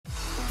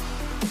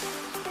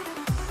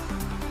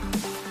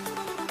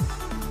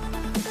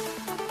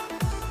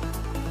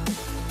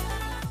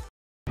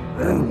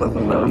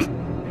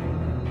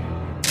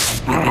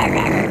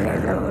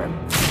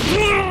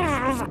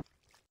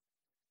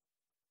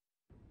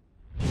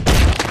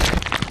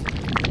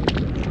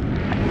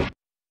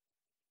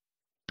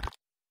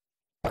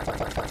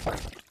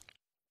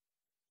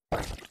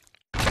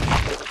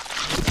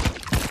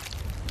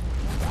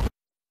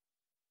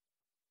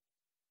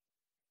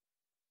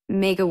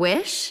Make a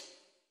wish?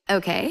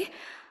 Okay.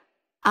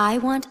 I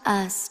want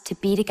us to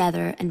be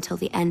together until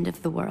the end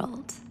of the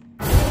world.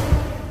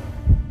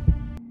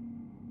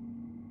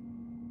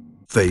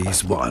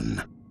 Phase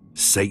 1.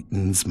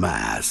 Satan's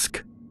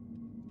Mask.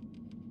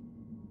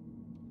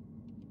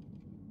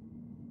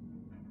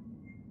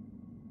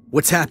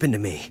 What's happened to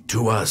me?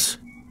 To us.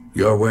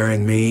 You're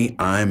wearing me,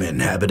 I'm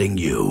inhabiting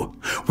you.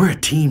 We're a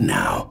team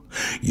now.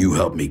 You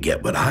help me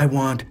get what I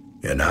want,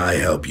 and I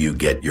help you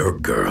get your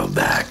girl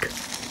back.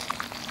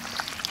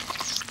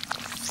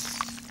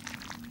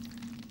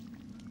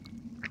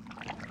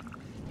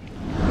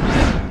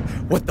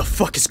 What the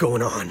fuck is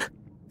going on?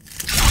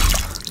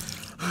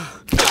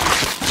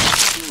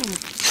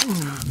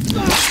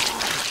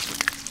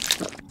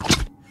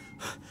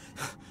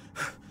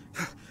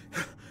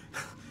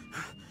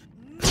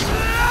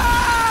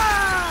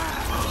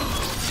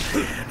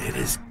 Man, it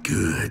is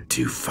good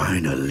to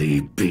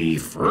finally be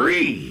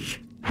free.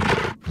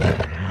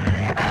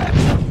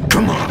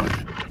 Come on,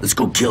 let's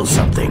go kill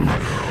something.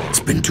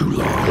 It's been too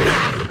long,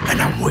 and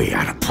I'm way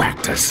out of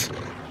practice.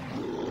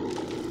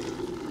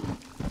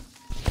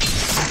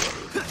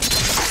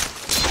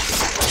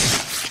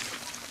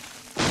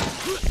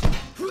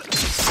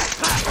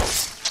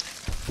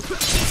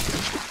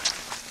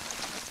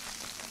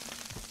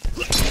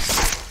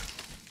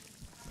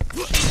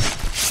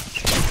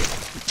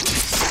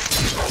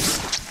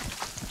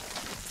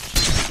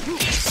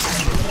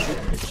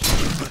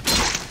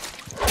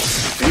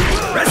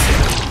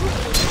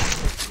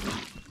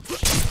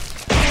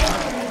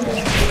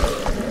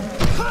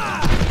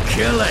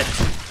 Kill it!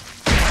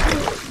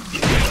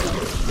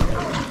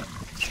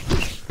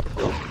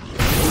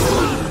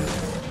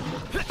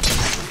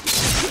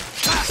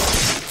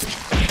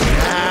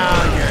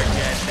 Now you're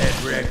getting it,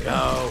 Rico.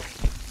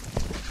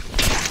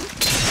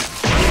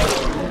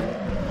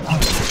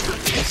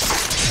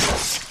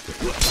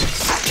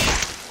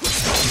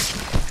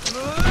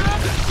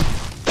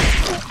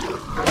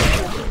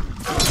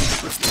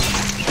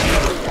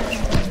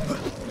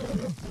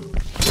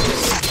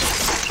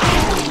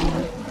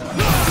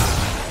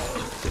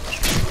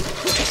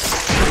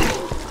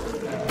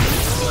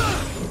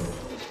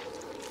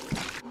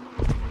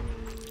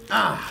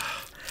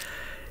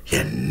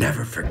 You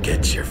never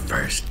forget your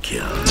first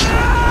kill.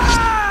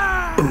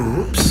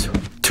 Oops.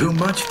 Too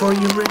much for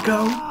you,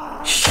 Rico?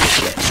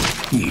 Shit.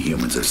 You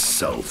humans are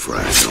so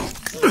fragile.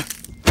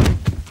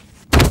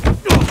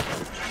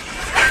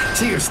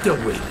 See, you're still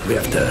weak. We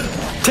have to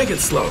take it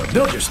slow and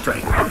build your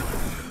strength.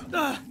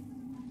 No!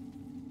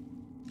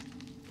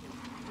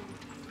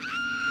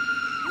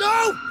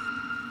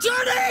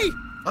 Johnny!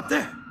 Up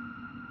there.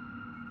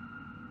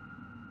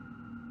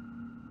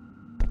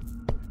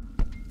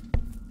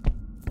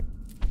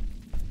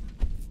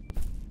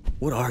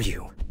 What are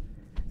you?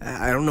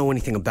 I don't know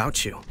anything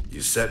about you.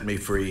 You set me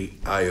free,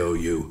 I owe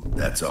you.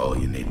 That's all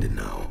you need to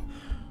know.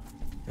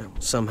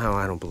 Somehow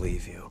I don't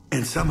believe you.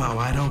 And somehow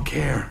I don't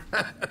care.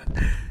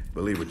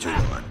 Believe what you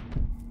want.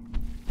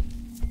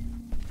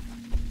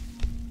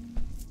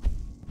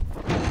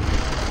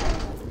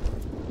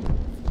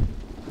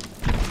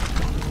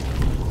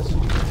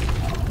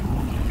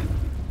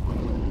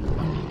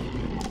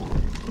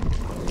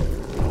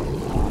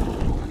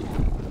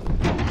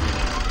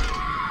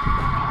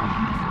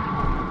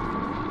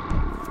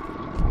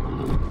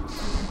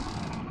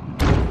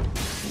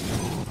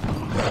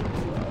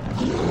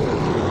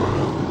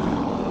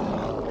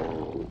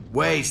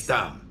 Waste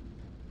them.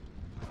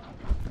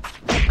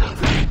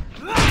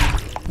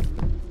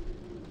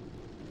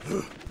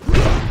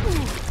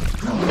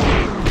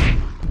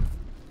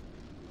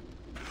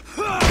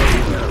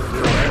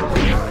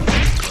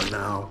 For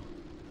now.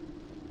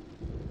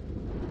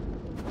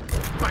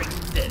 Fight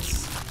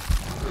this.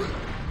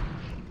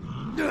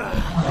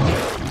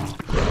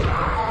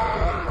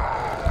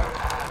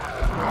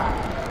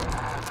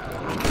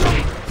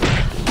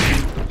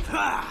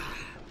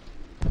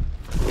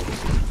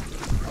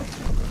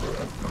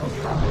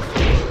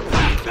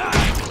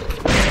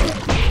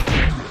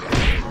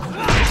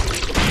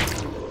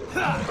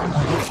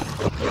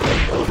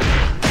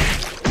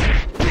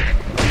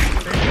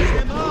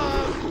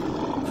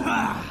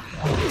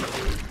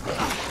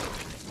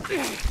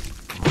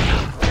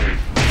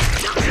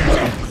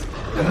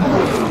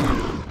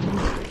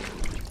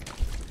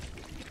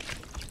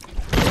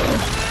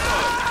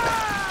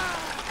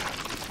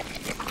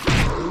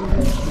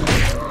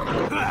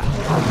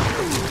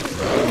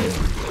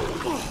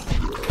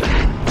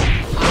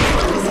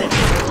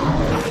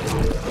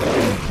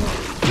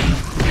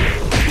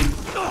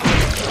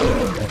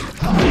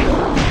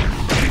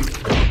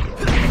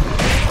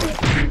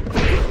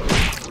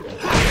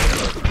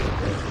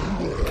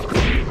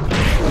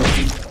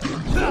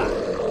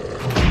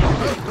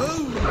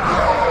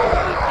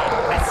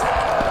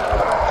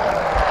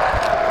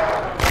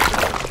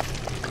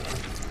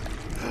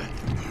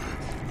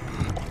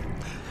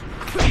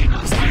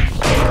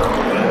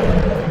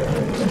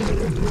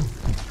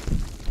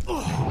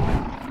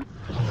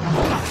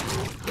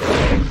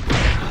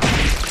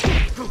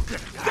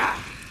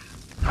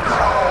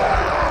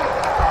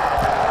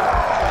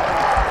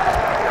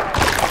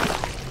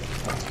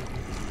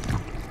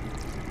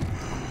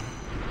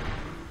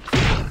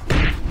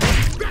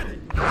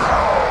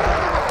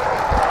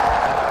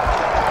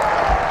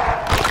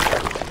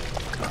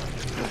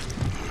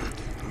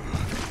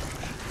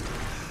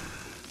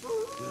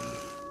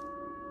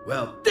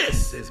 Well,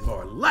 this is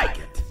more like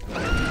it.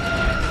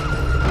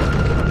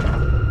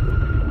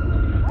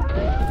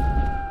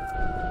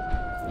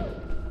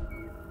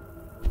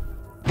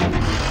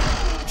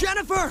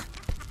 Jennifer!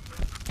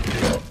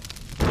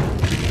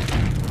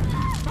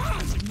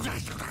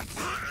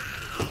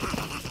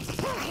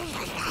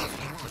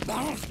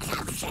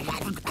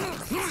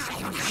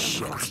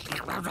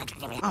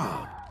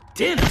 Oh,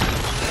 dinner!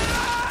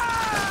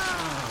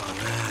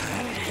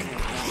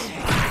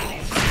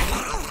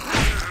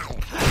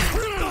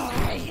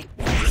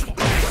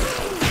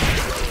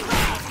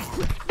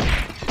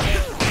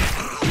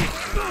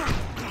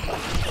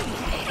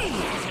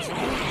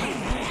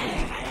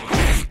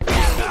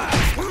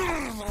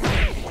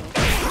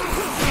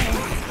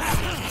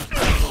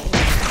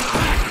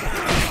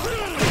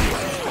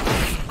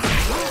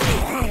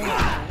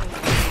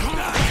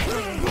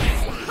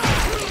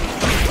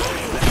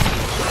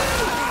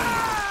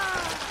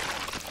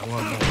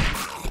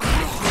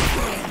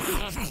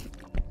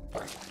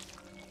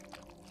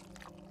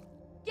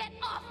 Get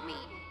off me!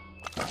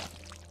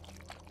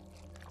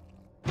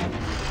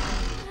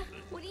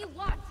 What do you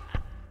want?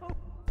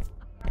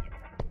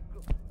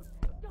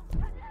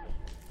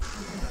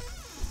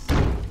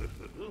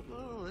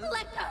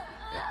 Let go!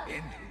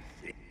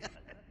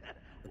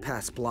 The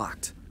path's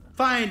blocked.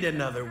 Find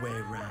another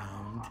way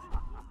round.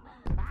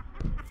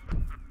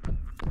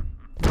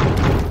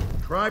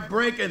 Try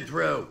breaking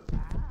through.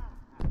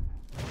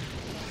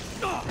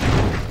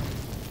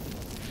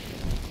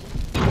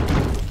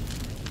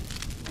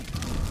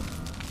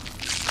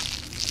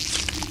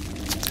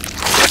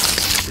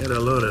 Get a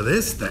load of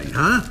this thing,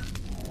 huh?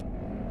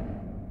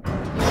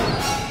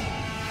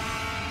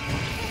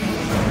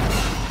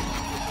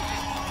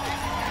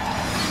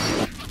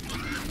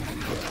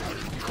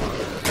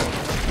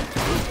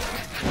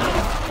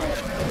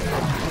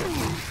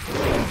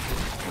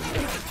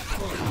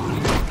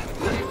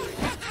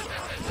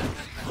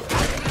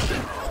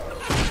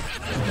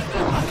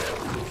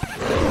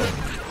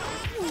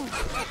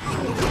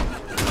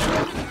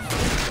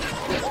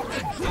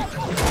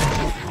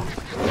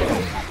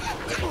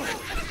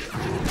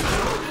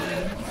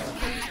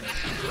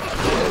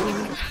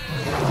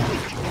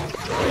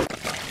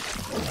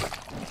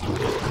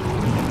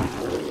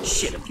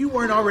 Shit, if you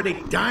weren't already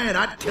dying,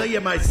 I'd kill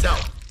you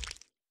myself.